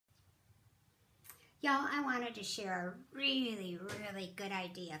Y'all, I wanted to share a really, really good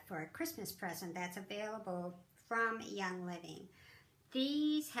idea for a Christmas present that's available from Young Living.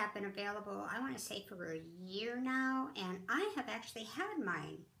 These have been available, I want to say, for a year now, and I have actually had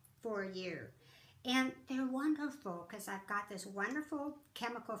mine for a year. And they're wonderful because I've got this wonderful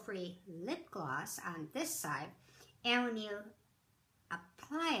chemical-free lip gloss on this side, and when you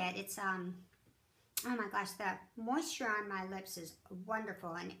apply it, it's oh my gosh, the moisture on my lips is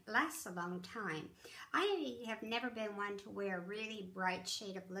wonderful and it lasts a long time. I have never been one to wear a really bright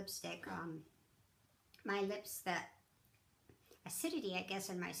shade of lipstick. My lips, the acidity, I guess,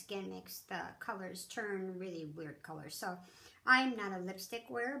 in my skin makes the colors turn really weird colors. So I'm not a lipstick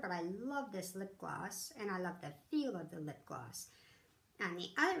wearer, but I love this lip gloss and I love the feel of the lip gloss. On the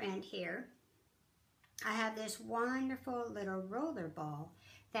other end here, I have this wonderful little roller ball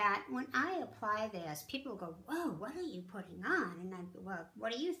that when I apply this, people go, whoa, what are you putting on? And I go, well,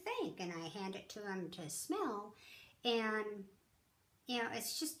 what do you think? And I hand it to them to smell. And, you know,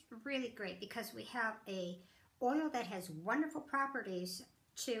 it's just really great because we have a oil that has wonderful properties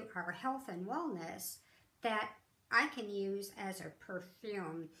to our health and wellness that I can use as a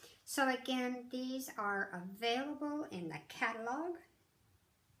perfume. So again, these are available in the catalog.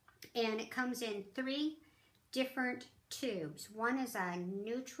 And it comes in 3 different tubes. One is a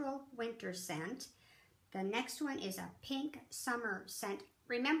neutral winter scent. The next one is a pink summer scent.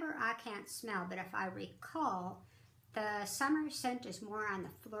 Remember, I can't smell, but if I recall, the summer scent is more on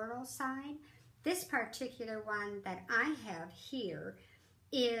the floral side. This particular one that I have here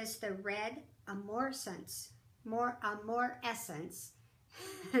is the red Amorescence, Amorescence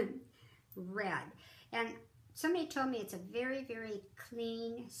red. And somebody told me it's a very, very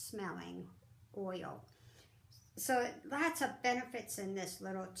clean smelling oil. So lots of benefits in this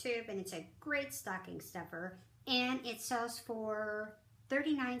little tube, and it's a great stocking stuffer, and it sells for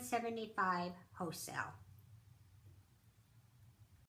 $39.75 wholesale.